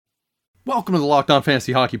Welcome to the Locked On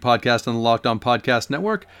Fantasy Hockey Podcast on the Locked On Podcast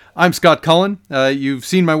Network. I'm Scott Cullen. You've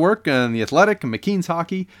seen my work on The Athletic and McKeen's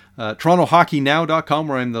Hockey, TorontoHockeyNow.com,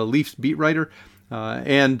 where I'm the Leafs beat writer,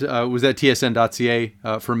 and was at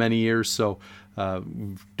TSN.ca for many years. So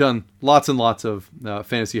we've done lots and lots of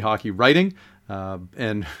fantasy hockey writing,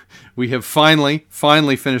 and we have finally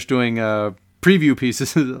finished doing preview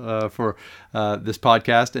pieces for this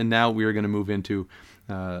podcast, and now we are going to move into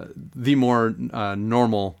the more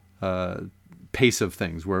normal pace of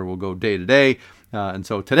things, where we'll go day to day. And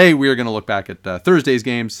so today we are going to look back at Thursday's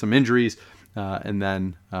games, some injuries, and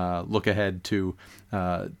then look ahead to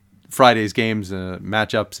Friday's games,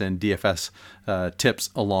 matchups, and DFS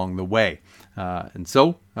tips along the way. And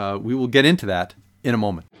so we will get into that in a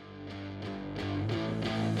moment.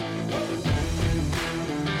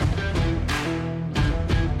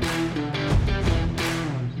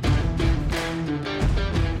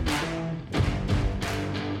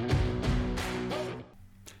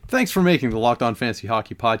 Thanks for making the Locked On Fantasy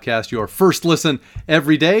Hockey Podcast your first listen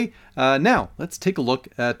every day. Now, let's take a look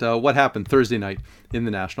at what happened Thursday night in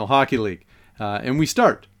the National Hockey League. And we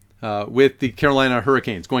start with the Carolina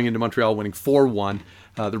Hurricanes going into Montreal, winning 4-1.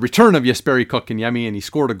 The return of Jesperi Kotkaniemi, and he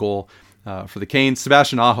scored a goal for the Canes.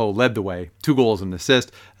 Sebastian Aho led the way, 2 goals and an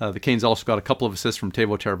assist. The Canes also got a couple of assists from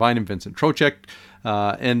Teuvo Teravainen and Vincent Trocheck.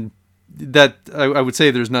 And that I would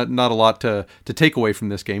say there's not a lot to take away from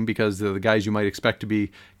this game, because the guys you might expect to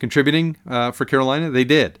be contributing for Carolina, they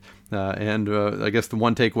did. And I guess the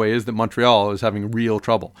one takeaway is that Montreal is having real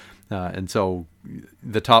trouble. And so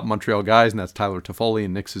the top Montreal guys, and that's Tyler Toffoli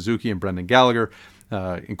and Nick Suzuki and Brendan Gallagher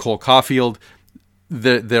and Cole Caulfield,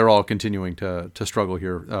 they're all continuing to struggle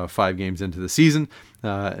here 5 games into the season,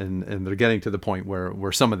 and they're getting to the point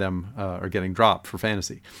where some of them are getting dropped for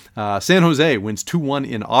fantasy. San Jose wins 2-1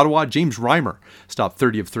 in Ottawa. James Reimer stopped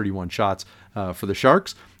 30 of 31 shots for the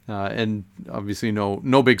Sharks. And obviously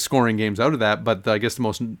no big scoring games out of that, but I guess the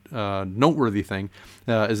most noteworthy thing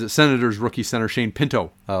is that Senators rookie center Shane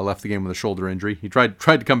Pinto left the game with a shoulder injury. He tried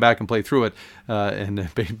to come back and play through it, and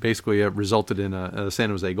basically it resulted in a San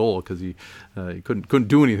Jose goal, because he couldn't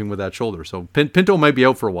do anything with that shoulder. So Pinto might be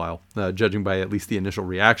out for a while, judging by at least the initial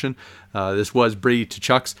reaction. This was Brady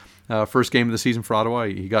Tkachuk's first game of the season for Ottawa.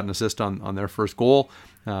 He got an assist on their first goal,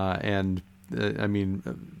 and I mean,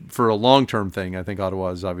 for a long-term thing, I think Ottawa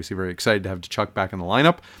is obviously very excited to have Tkachuk back in the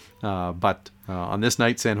lineup. But on this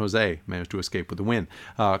night, San Jose managed to escape with a win.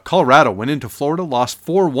 Colorado went into Florida, lost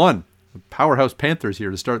 4-1. The powerhouse Panthers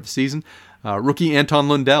here to start the season. Rookie Anton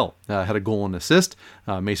Lundell had a goal and assist.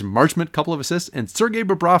 Mason Marchment, a couple of assists. And Sergei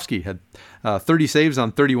Bobrovsky had 30 saves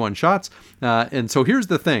on 31 shots. And so here's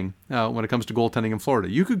the thing when it comes to goaltending in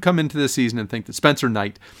Florida. You could come into this season and think that Spencer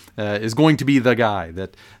Knight is going to be the guy,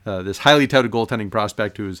 that this highly touted goaltending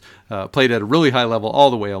prospect who's played at a really high level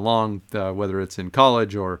all the way along, whether it's in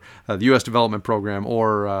college or the U.S. development program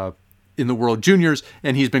or in the World Juniors,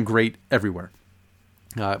 and he's been great everywhere.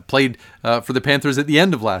 Played for the Panthers at the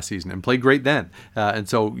end of last season and played great then. And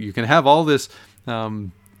so you can have all this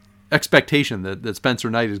expectation that Spencer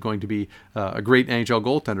Knight is going to be a great NHL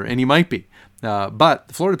goaltender, and he might be. But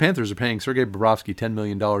the Florida Panthers are paying Sergei Bobrovsky $10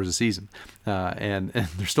 million a season, and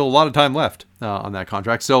there's still a lot of time left on that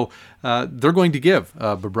contract. So they're going to give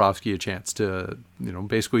Bobrovsky a chance to,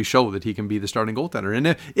 basically show that he can be the starting goaltender. And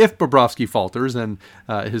if Bobrovsky falters and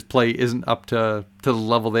his play isn't up to the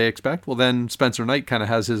level they expect, well, then Spencer Knight kind of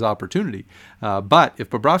has his opportunity. But if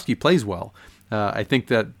Bobrovsky plays well, I think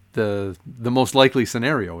that the most likely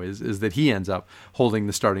scenario is that he ends up holding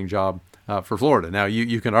the starting job for Florida. Now,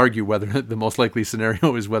 you can argue whether the most likely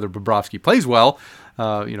scenario is whether Bobrovsky plays well.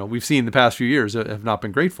 We've seen the past few years have not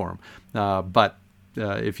been great for him. But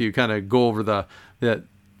if you kind of go over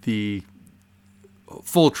the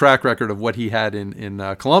full track record of what he had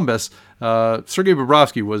in Columbus, Sergei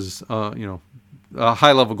Bobrovsky was, a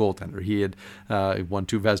high-level goaltender. He had won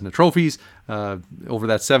 2 Vezina trophies over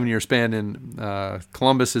that 7-year span in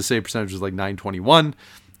Columbus. His save percentage was like .921.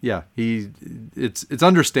 Yeah, it's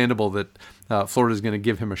understandable that Florida's going to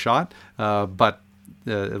give him a shot, but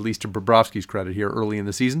at least to Bobrovsky's credit here early in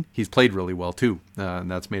the season, he's played really well too, and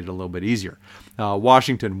that's made it a little bit easier.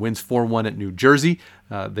 Washington wins 4-1 at New Jersey.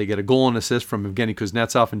 They get a goal and assist from Evgeny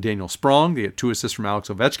Kuznetsov and Daniel Sprong. They get 2 assists from Alex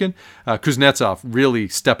Ovechkin. Kuznetsov really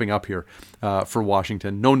stepping up here for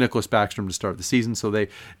Washington. No Nicholas Backstrom to start the season, so they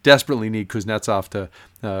desperately need Kuznetsov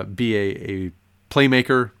to be a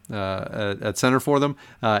playmaker at center for them,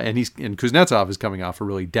 and Kuznetsov is coming off a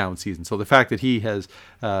really down season. So the fact that he has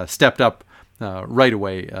stepped up right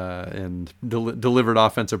away and delivered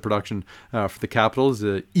offensive production for the Capitals.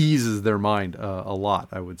 Eases their mind a lot,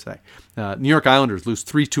 I would say. New York Islanders lose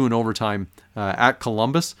 3-2 in overtime at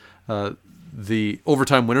Columbus. The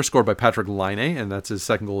overtime winner scored by Patrik Laine, and that's his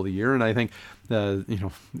second goal of the year. And I think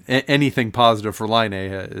anything positive for Laine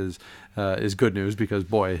is good news, because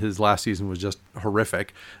boy, his last season was just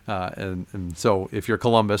horrific. And so if you're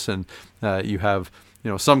Columbus and you have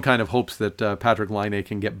some kind of hopes that Patrik Laine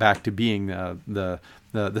can get back to being the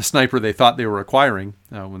sniper they thought they were acquiring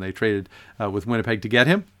when they traded with Winnipeg to get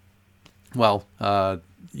him, well,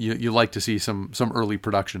 you like to see some early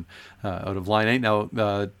production out of Laine.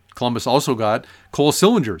 Now, Columbus also got Cole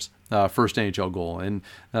Sillinger's first NHL goal. And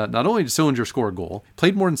not only did Sillinger score a goal,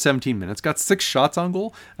 played more than 17 minutes, got 6 shots on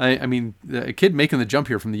goal. I mean, a kid making the jump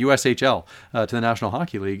here from the USHL to the National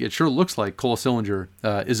Hockey League, it sure looks like Cole Sillinger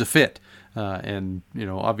is a fit. And,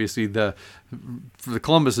 obviously for the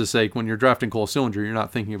Columbus' sake, when you're drafting Cole Sillinger, you're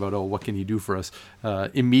not thinking about, what can he do for us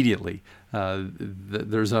immediately.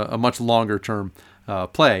 There's a much longer term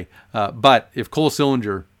play. But if Cole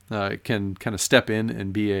Sillinger can kind of step in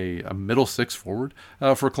and be a middle six forward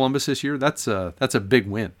for Columbus this year, that's a big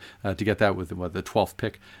win to get that with the 12th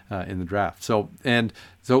pick in the draft. So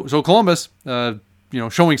Columbus,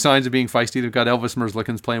 showing signs of being feisty. They've got Elvis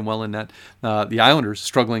Merzlikins playing well in net. The Islanders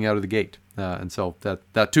struggling out of the gate, and so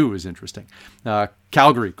that too is interesting.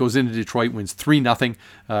 Calgary goes into Detroit, wins 3-0.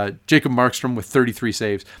 Jacob Markstrom with 33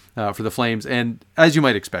 saves for the Flames, and as you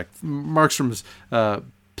might expect, Markstrom's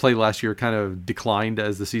play last year kind of declined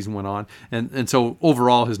as the season went on, and so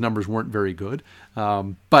overall his numbers weren't very good.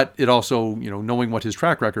 But it also, knowing what his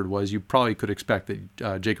track record was, you probably could expect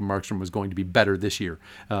that Jacob Markstrom was going to be better this year,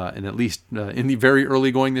 and at least in the very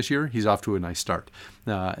early going this year, he's off to a nice start.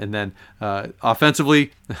 And then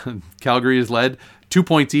offensively, Calgary is led 2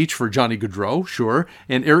 points each for Johnny Gaudreau, sure,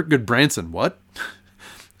 and Eric Goodbranson. What?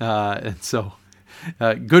 And so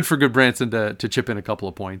good for Goodbranson to chip in a couple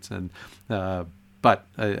of points. And but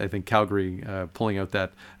I think Calgary pulling out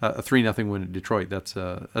that a 3-0 win at Detroit, that's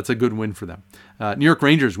a good win for them. New York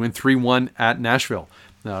Rangers win 3-1 at Nashville.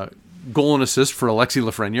 Goal and assist for Alexis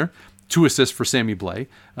Lafreniere, 2 assists for Sammy Blais.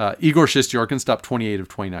 Igor Shesterkin stopped 28 of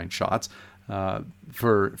 29 shots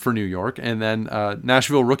for New York. And then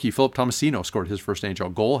Nashville rookie Philip Tomasino scored his first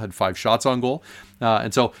NHL goal, had 5 shots on goal.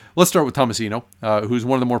 And so let's start with Tomasino, who's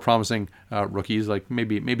one of the more promising rookies, like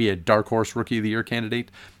maybe a dark horse rookie of the year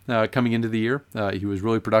candidate coming into the year. He was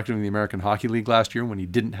really productive in the American Hockey League last year when he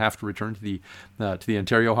didn't have to return to the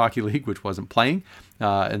Ontario Hockey League, which wasn't playing.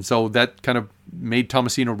 And so that kind of made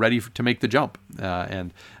Tomasino ready to make the jump.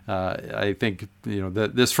 And I think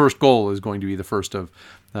that this first goal is going to be the first of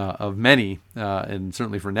many, and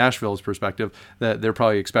certainly for Nashville's perspective, that they're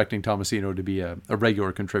probably expecting Tomasino to be a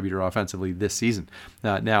regular contributor offensively this season.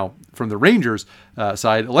 Now, from the Rangers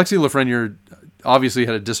side, Alexis Lafreniere obviously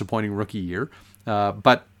had a disappointing rookie year,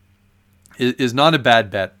 but is not a bad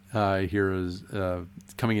bet here as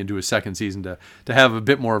coming into his second season to have a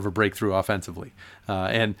bit more of a breakthrough offensively.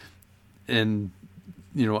 And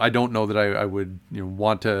I don't know that I would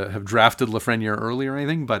want to have drafted Lafreniere early or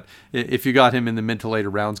anything, but if you got him in the mid to later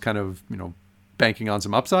rounds, kind of banking on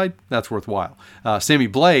some upside, that's worthwhile. Sammy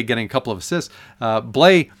Blais getting a couple of assists.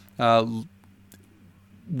 Blais,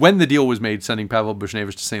 when the deal was made, sending Pavel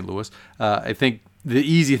Buchnevich to St. Louis, I think the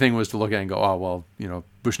easy thing was to look at it and go, oh well,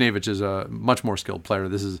 Buchnevich is a much more skilled player.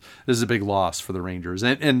 This is a big loss for the Rangers.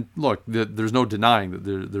 And look, there's no denying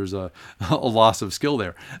that there's a loss of skill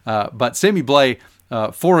there. But Sammy Blais,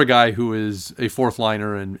 for a guy who is a fourth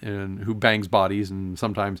liner and who bangs bodies and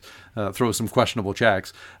sometimes throws some questionable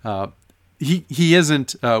checks, he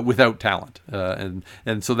isn't without talent.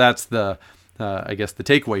 And so that's I guess the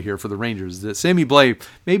takeaway here for the Rangers is that Sammy Blais,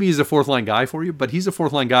 maybe he's a fourth line guy for you, but he's a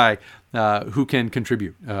fourth line guy who can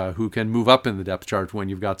contribute, who can move up in the depth chart when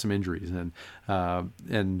you've got some injuries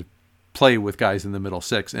and play with guys in the middle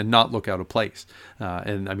six and not look out of place.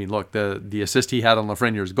 And I mean, look, the assist he had on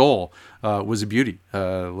Lafreniere's goal was a beauty.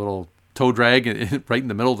 A little toe drag right in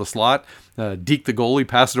the middle of the slot, deke the goalie,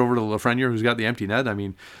 pass it over to Lafreniere, who's got the empty net. I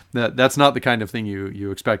mean, that's not the kind of thing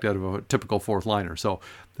you expect out of a typical fourth liner. So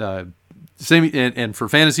and for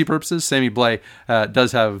fantasy purposes, Sammy Blais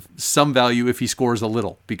does have some value if he scores a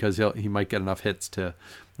little, because he might get enough hits to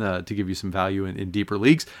give you some value in deeper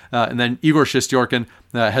leagues. And then Igor Shesterkin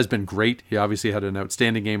has been great. He obviously had an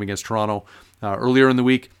outstanding game against Toronto earlier in the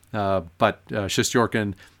week, but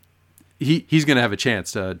Shesterkin, he's going to have a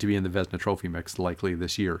chance to be in the Vezina Trophy mix likely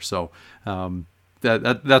this year. So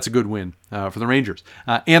that's a good win for the Rangers.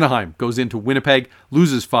 Anaheim goes into Winnipeg,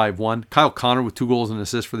 loses 5-1. Kyle Connor with 2 goals and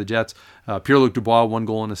assists for the Jets. Pierre-Luc Dubois, 1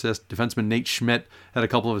 goal and assist. Defenseman Nate Schmidt had a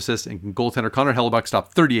couple of assists. And goaltender Connor Hellebuck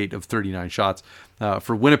stopped 38 of 39 shots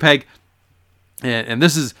for Winnipeg. And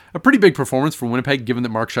this is a pretty big performance for Winnipeg, given that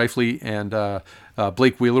Mark Scheifele and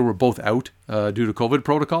Blake Wheeler were both out due to COVID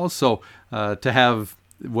protocols. So to have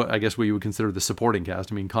what I guess what you would consider the supporting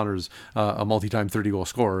cast. I mean, Connor's a multi-time 30-goal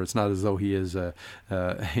scorer. It's not as though he is a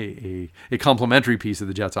complementary piece of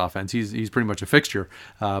the Jets' offense. He's pretty much a fixture.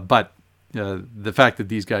 But the fact that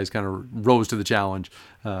these guys kind of rose to the challenge,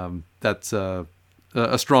 that's a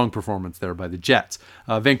strong performance there by the Jets.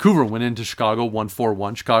 Vancouver went into Chicago, won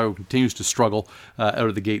 4-1. Chicago continues to struggle out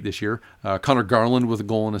of the gate this year. Connor Garland with a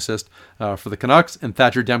goal and assist for the Canucks, and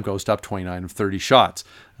Thatcher Demko stopped 29 of 30 shots.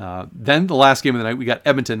 Then the last game of the night, we got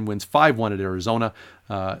Edmonton wins 5-1 at Arizona.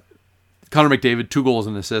 Connor McDavid, 2 goals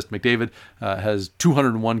and assist. McDavid has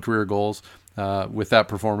 201 career goals. With that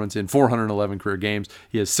performance in 411 career games.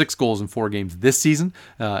 He has 6 goals in 4 games this season.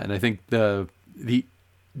 And I think the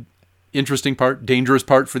interesting part, dangerous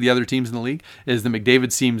part for the other teams in the league is that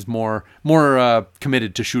McDavid seems more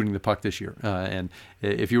committed to shooting the puck this year. And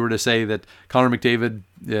if you were to say that Connor McDavid,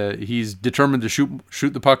 he's determined to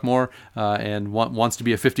shoot the puck more and wants to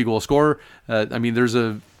be a 50-goal scorer, I mean, there's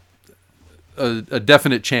a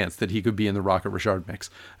definite chance that he could be in the Rocket Richard mix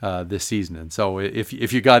this season. And so if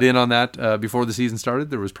you got in on that before the season started,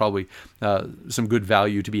 there was probably some good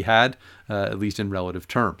value to be had, at least in relative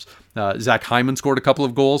terms. Zach Hyman scored a couple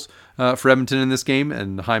of goals for Edmonton in this game,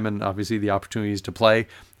 and Hyman, obviously, the opportunities to play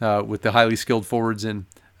with the highly skilled forwards in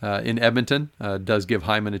Edmonton does give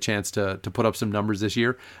Hyman a chance to put up some numbers this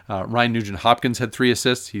year. Ryan Nugent-Hopkins had 3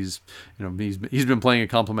 assists. He's been playing a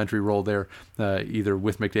complimentary role there, either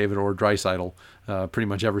with McDavid or Draisaitl, pretty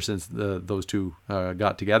much ever since those two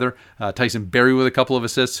got together. Tyson Barrie with a couple of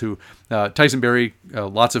assists. Tyson Barrie,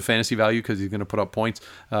 lots of fantasy value because he's going to put up points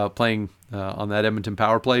playing on that Edmonton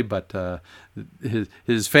power play, but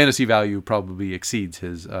his fantasy value probably exceeds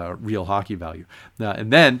his real hockey value.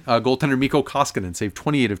 And then goaltender Mikko Koskinen saved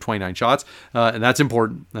 28 of 29 shots, and that's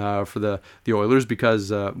important for the Oilers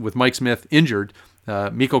because with Mike Smith injured,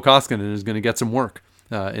 Mikko Koskinen is going to get some work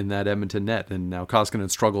in that Edmonton net. And now Koskinen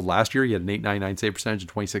struggled last year. He had an .899 save percentage in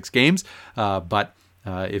 26 games, but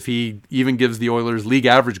if he even gives the Oilers league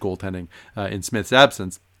average goaltending in Smith's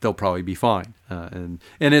absence, they'll probably be fine. And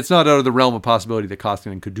it's not out of the realm of possibility that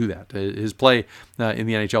Koskinen could do that. His play in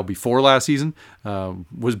the NHL before last season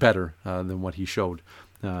was better than what he showed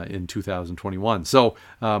in 2021. So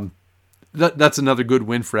that's another good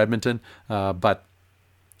win for Edmonton, but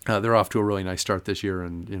they're off to a really nice start this year,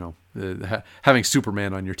 and having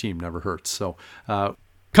Superman on your team never hurts. So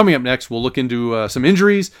coming up next, we'll look into some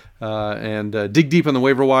injuries and dig deep on the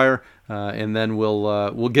waiver wire, and then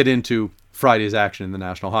we'll get into Friday's action in the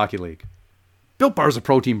National Hockey League. Built Bar is a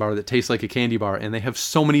protein bar that tastes like a candy bar, and they have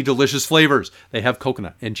so many delicious flavors. They have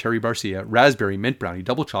coconut and cherry barcia, raspberry, mint brownie,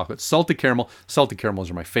 double chocolate, salted caramel. Salted caramels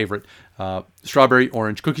are my favorite. Strawberry,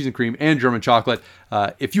 orange, cookies and cream, and German chocolate.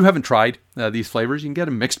 If you haven't tried these flavors, you can get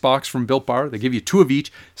a mixed box from Built Bar. They give you 2 of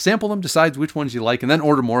each. Sample them, decide which ones you like, and then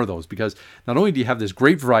order more of those, because not only do you have this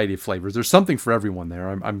great variety of flavors, there's something for everyone there,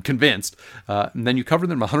 I'm convinced. And then you cover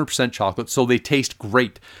them in 100% chocolate, so they taste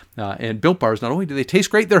great. And Built Bars, not only do they taste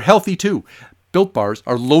great, they're healthy too. Built Bars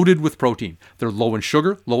are loaded with protein. They're low in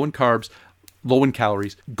sugar, low in carbs, low in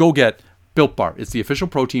calories. Go get Built Bar. It's the official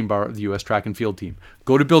protein bar of the U.S. track and field team.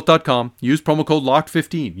 Go to Built.com, use promo code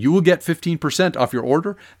LOCKED15. You will get 15% off your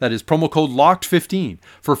order. That is promo code LOCKED15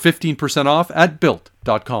 for 15% off at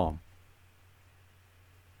Built.com.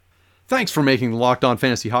 Thanks for making the Locked On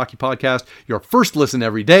Fantasy Hockey Podcast your first listen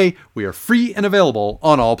every day. We are free and available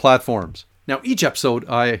on all platforms. Now, each episode,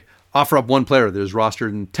 I offer up one player that is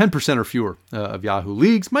rostered in 10% or fewer of Yahoo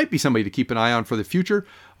leagues. Might be somebody to keep an eye on for the future,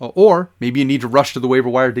 or maybe you need to rush to the waiver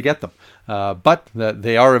wire to get them. But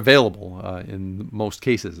they are available in most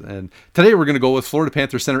cases. And today we're going to go with Florida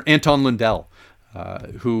Panthers center Anton Lundell,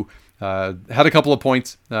 who had a couple of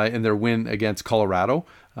points in their win against Colorado.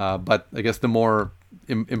 But I guess the more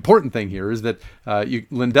important thing here is that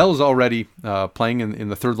Lundell is already playing in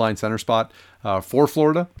the third line center spot for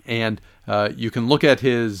Florida, and you can look at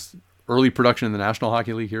his early production in the National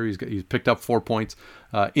Hockey League here. He's picked up 4 points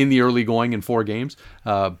in the early going in 4 games.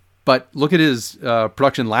 But look at his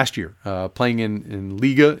production last year, playing in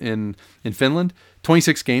Liga in Finland.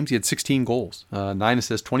 26 games, he had 16 goals, 9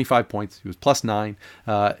 assists, 25 points. He was +9,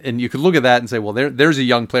 and you could look at that and say, well, there's a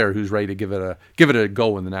young player who's ready to give it a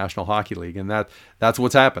go in the National Hockey League, and that's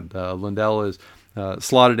what's happened. Lundell is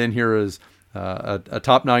slotted in here as a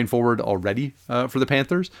top 9 forward already for the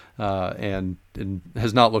Panthers, and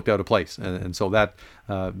has not looked out of place. And so that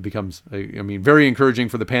becomes, very encouraging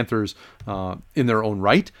for the Panthers in their own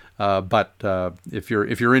right. But if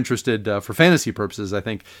you're interested for fantasy purposes, I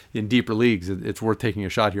think in deeper leagues, it's worth taking a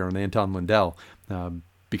shot here on Anton Lundell.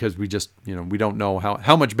 Because we just, we don't know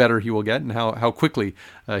how much better he will get and how quickly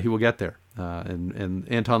he will get there. And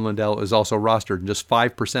Anton Lundell is also rostered in just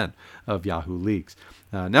 5% of Yahoo leagues.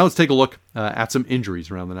 Now let's take a look at some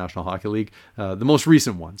injuries around the National Hockey League. The most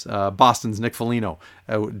recent ones, Boston's Nick Foligno,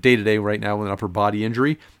 day-to-day right now with an upper body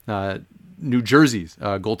injury. New Jersey's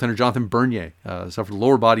goaltender Jonathan Bernier suffered a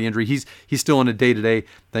lower body injury. He's still in a day-to-day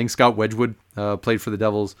thing. Scott Wedgwood played for the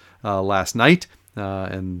Devils last night,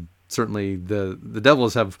 and certainly the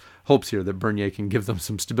Devils have hopes here that Bernier can give them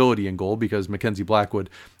some stability in goal, because Mackenzie Blackwood,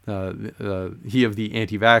 he of the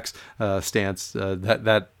anti-vax stance,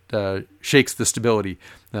 that shakes the stability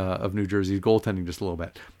of New Jersey's goaltending just a little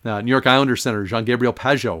bit. New York Islanders center Jean-Gabriel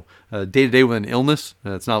Pageau, day-to-day with an illness.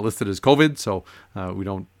 It's not listed as COVID, so we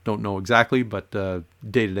don't know exactly, but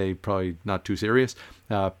day-to-day probably not too serious.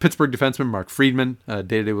 Pittsburgh defenseman Mark Friedman,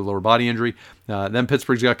 day-to-day with lower body injury. Then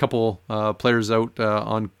Pittsburgh's got a couple players out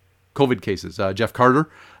on COVID cases. Jeff Carter,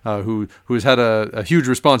 who has had a huge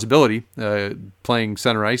responsibility playing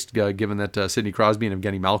center ice, given that Sidney Crosby and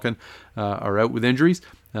Evgeny Malkin are out with injuries.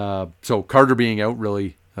 So Carter being out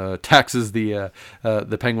really taxes the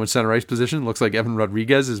Penguins center ice position. Looks like Evan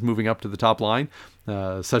Rodriguez is moving up to the top line,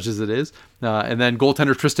 such as it is. And then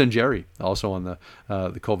goaltender Tristan Jarry also on the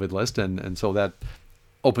COVID list, and so that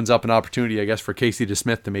opens up an opportunity, I guess, for Casey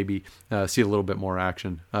DeSmith to maybe see a little bit more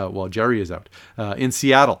action while Jarry is out. In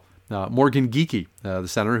Seattle, Morgan Geekie, the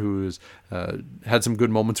center, who's had some good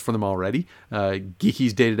moments for them already.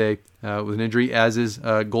 Geekie's day-to-day with an injury, as is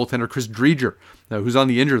goaltender Chris Driedger, who's on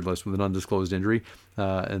the injured list with an undisclosed injury.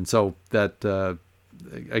 And so that,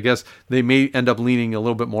 I guess, they may end up leaning a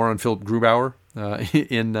little bit more on Philip Grubauer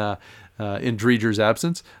in Driedger's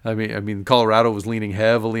absence. I mean, Colorado was leaning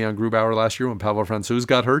heavily on Grubauer last year when Pavel Francouz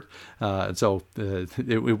got hurt, and so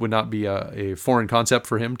it would not be a foreign concept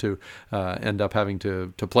for him to end up having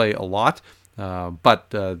to play a lot.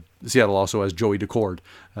 But Seattle also has Joey Decord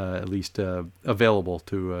at least available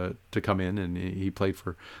to come in, and he played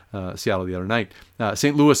for Seattle the other night.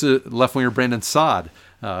 St. Louis left winger Brandon Saad,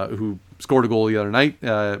 who scored a goal the other night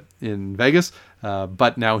in Vegas.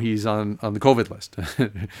 But now he's on the COVID list.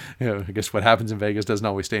 I guess what happens in Vegas doesn't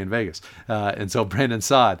always stay in Vegas. And so Brandon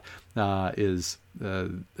Saad is,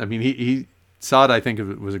 Saad, I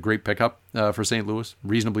think, was a great pickup for St. Louis,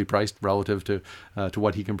 reasonably priced relative to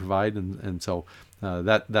what he can provide. And so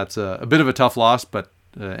that's a bit of a tough loss, but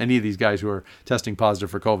any of these guys who are testing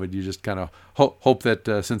positive for COVID, you just kind of hope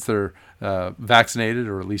that since they're vaccinated,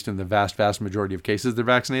 or at least in the vast majority of cases they're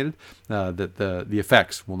vaccinated, that the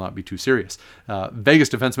effects will not be too serious. Vegas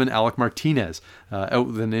defenseman Alec Martinez, out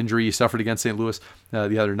with an injury he suffered against St. Louis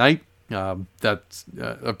the other night. That's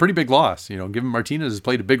a pretty big loss, given Martinez has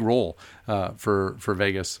played a big role for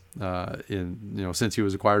Vegas since he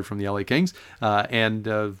was acquired from the LA Kings.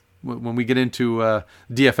 And when we get into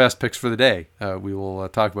DFS picks for the day, we will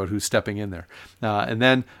talk about who's stepping in there. And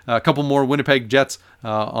then a couple more Winnipeg Jets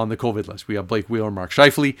on the COVID list. We have Blake Wheeler and Mark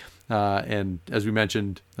Scheifele. And as we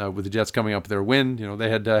mentioned, with the Jets coming up with their win, they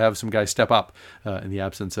had to have some guys step up in the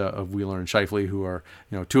absence of Wheeler and Scheifele, who are,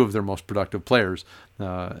 two of their most productive players.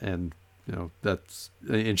 And that's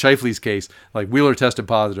in Scheifele's case, like Wheeler tested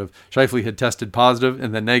positive, Scheifele had tested positive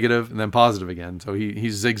and then negative and then positive again. So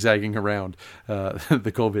he's zigzagging around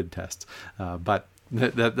the COVID tests. But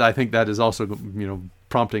that I think that is also,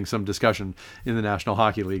 prompting some discussion in the National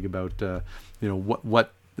Hockey League about,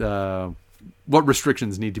 what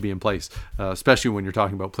restrictions need to be in place, especially when you're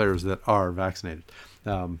talking about players that are vaccinated.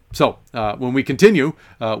 So when we continue,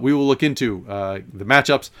 we will look into the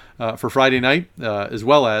matchups for Friday night, as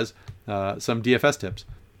well as some DFS tips.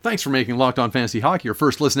 Thanks for making Locked On Fantasy Hockey your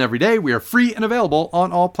first listen every day. We are free and available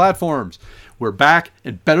on all platforms. We're back,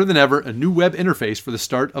 and better than ever, a new web interface for the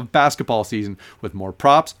start of basketball season, with more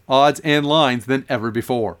props, odds, and lines than ever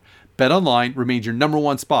before. BetOnline remains your number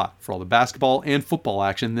one spot for all the basketball and football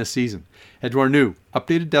action this season. Head to our new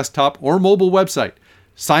updated desktop or mobile website.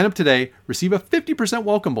 Sign up today, receive a 50%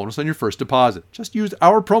 welcome bonus on your first deposit. Just use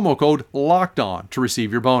our promo code LOCKEDON to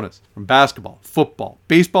receive your bonus. From basketball, football,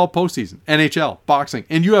 baseball postseason, NHL, boxing,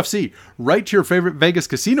 and UFC, right to your favorite Vegas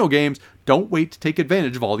casino games, don't wait to take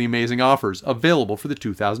advantage of all the amazing offers available for the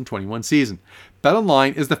 2021 season.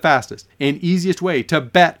 BetOnline is the fastest and easiest way to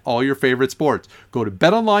bet all your favorite sports. Go to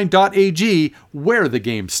betonline.ag, where the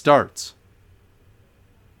game starts.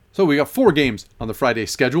 So we got 4 games on the Friday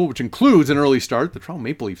schedule, which includes an early start. The Toronto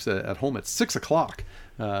Maple Leafs at home at 6 o'clock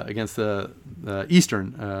against the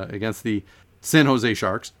Eastern, against the San Jose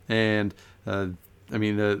Sharks. And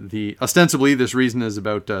the ostensibly this reason is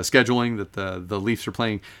about scheduling, that the Leafs are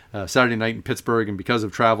playing Saturday night in Pittsburgh, and because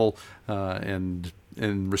of travel and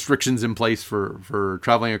restrictions in place for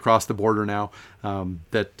traveling across the border now,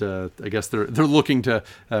 that I guess they're looking to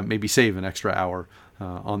maybe save an extra hour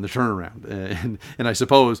on the turnaround, and I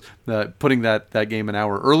suppose putting that game an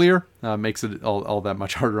hour earlier makes it all that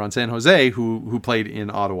much harder on San Jose, who played in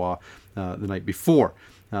Ottawa the night before.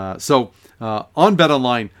 So on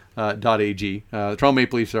BetOnline.ag, the Toronto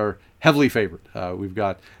Maple Leafs are heavily favored. We've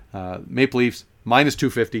got Maple Leafs minus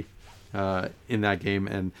 250 in that game,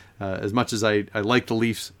 and as much as I like the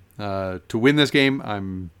Leafs to win this game,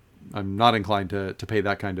 I'm not inclined to pay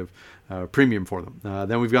that kind of premium for them.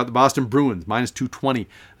 Then we've got the Boston Bruins minus 220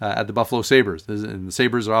 at the Buffalo Sabres, and the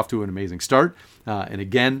Sabres are off to an amazing start. And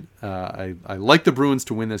again, I like the Bruins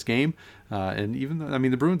to win this game. And even though,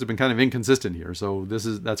 the Bruins have been kind of inconsistent here, so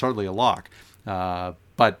that's hardly a lock.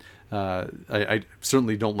 But I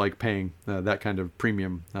certainly don't like paying that kind of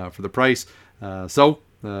premium for the price. So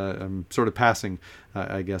I'm sort of passing,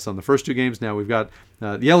 I guess, on the first 2 games. Now we've got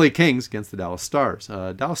the LA Kings against the Dallas Stars.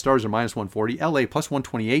 Dallas Stars are minus 140, LA plus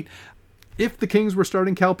 128. If the Kings were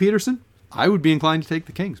starting Cal Peterson, I would be inclined to take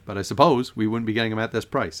the Kings, but I suppose we wouldn't be getting him at this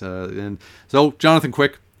price. And so Jonathan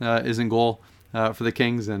Quick is in goal for the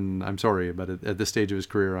Kings, and I'm sorry, but at this stage of his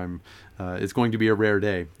career, it's going to be a rare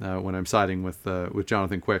day when I'm siding with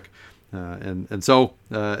Jonathan Quick. And so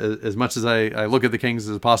as much as I look at the Kings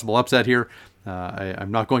as a possible upset here,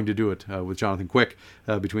 I'm not going to do it with Jonathan Quick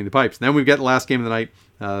between the pipes. Then we've got the last game of the night.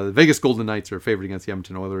 The Vegas Golden Knights are favored against the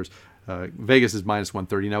Edmonton Oilers. Vegas is minus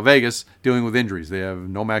 130. Now Vegas dealing with injuries. They have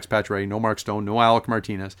no Max Pacioretty, no Mark Stone, no Alec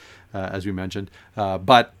Martinez, as we mentioned.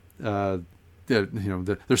 But they're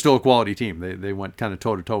still a quality team. They went kind of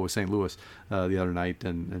toe to toe with St. Louis the other night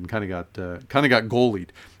and kind of got goalied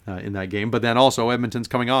in that game. But then also Edmonton's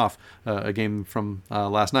coming off a game from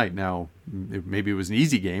last night. Now maybe it was an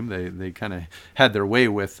easy game. They kind of had their way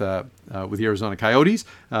with the Arizona Coyotes.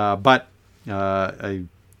 But I'm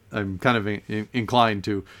kind of inclined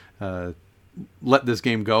to let this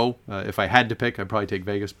game go. If I had to pick, I'd probably take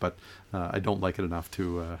Vegas, but I don't like it enough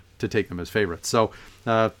to take them as favorites. So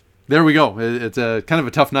there we go. It's a kind of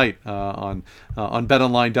a tough night on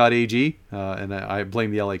BetOnline.ag, and I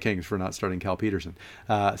blame the LA Kings for not starting Cal Peterson.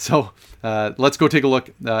 So let's go take a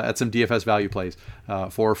look at some DFS value plays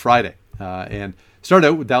for Friday, and start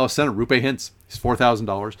out with Dallas center Roope Hintz. He's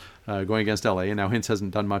 $4,000 going against LA, and now Hintz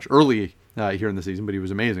hasn't done much early here in the season, but he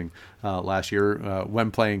was amazing last year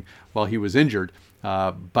when playing while he was injured.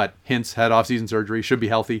 But Hintz had off-season surgery, should be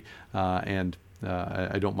healthy, and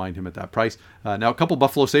I don't mind him at that price. Now, a couple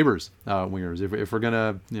Buffalo Sabres wingers. If we're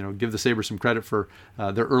gonna, give the Sabres some credit for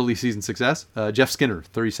their early season success, Jeff Skinner,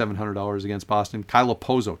 $3,700 against Boston. Kyle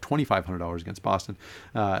Pozo, $2,500 against Boston.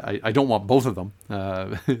 I don't want both of them.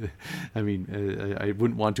 I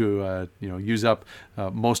wouldn't want to, use up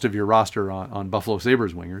most of your roster on Buffalo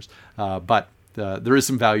Sabres wingers, but there is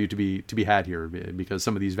some value to be had here because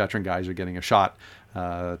some of these veteran guys are getting a shot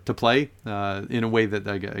to play in a way that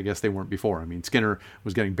I guess they weren't before. Skinner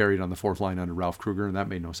was getting buried on the fourth line under Ralph Kruger, and that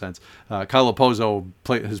made no sense. Kyle Pozo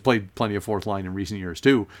has played plenty of fourth line in recent years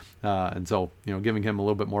too, and so giving him a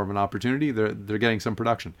little bit more of an opportunity, they're getting some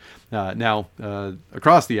production. Now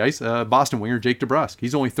across the ice, Boston winger Jake DeBrusk,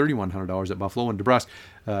 he's only $3,100 at Buffalo, and DeBrusk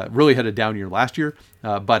really had a down year last year,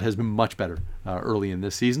 but has been much better early in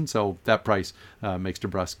this season. So that price makes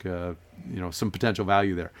DeBrusk some potential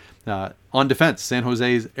value there. On defense, San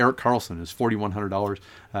Jose's Erik Karlsson is $4,100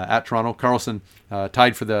 at Toronto. Karlsson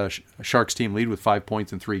tied for the Sharks team lead with 5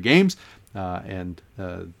 points in 3 games, and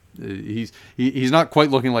he's not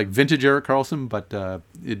quite looking like vintage Erik Karlsson, but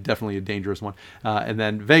definitely a dangerous one. And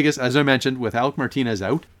then Vegas, as I mentioned, with Alec Martinez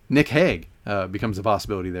out, Nick Hague becomes a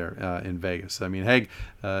possibility there in Vegas. Hague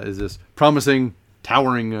is this promising,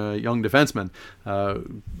 towering young defenseman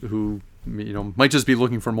who might just be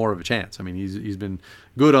looking for more of a chance. He's been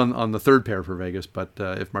good on the third pair for Vegas, but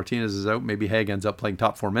if Martinez is out, maybe Hague ends up playing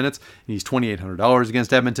top 4 minutes. He's $2,800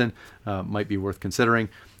 against Edmonton. Might be worth considering.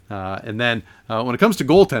 And then when it comes to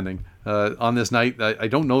goaltending on this night, I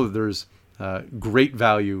don't know that there's great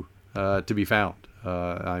value to be found.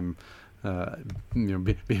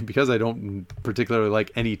 Because I don't particularly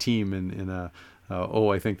like any team in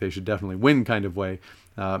I think they should definitely win kind of way.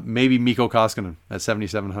 Maybe Mikko Koskinen at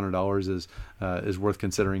 $7,700 is worth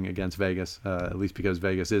considering against Vegas, at least because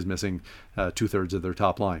Vegas is missing 2/3 of their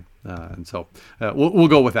top line. And so we'll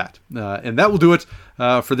go with that. And that will do it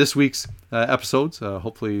for this week's episodes.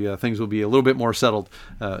 Hopefully things will be a little bit more settled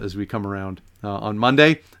as we come around on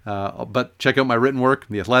Monday. But check out my written work,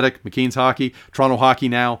 The Athletic, McKeen's Hockey, Toronto Hockey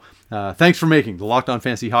Now. Thanks for making the Locked On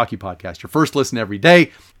Fantasy Hockey podcast your first listen every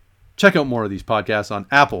day. Check out more of these podcasts on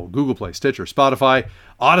Apple, Google Play, Stitcher, Spotify,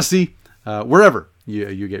 Odyssey, wherever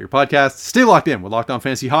you get your podcasts. Stay locked in with Locked On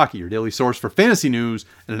Fantasy Hockey, your daily source for fantasy news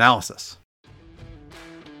and analysis.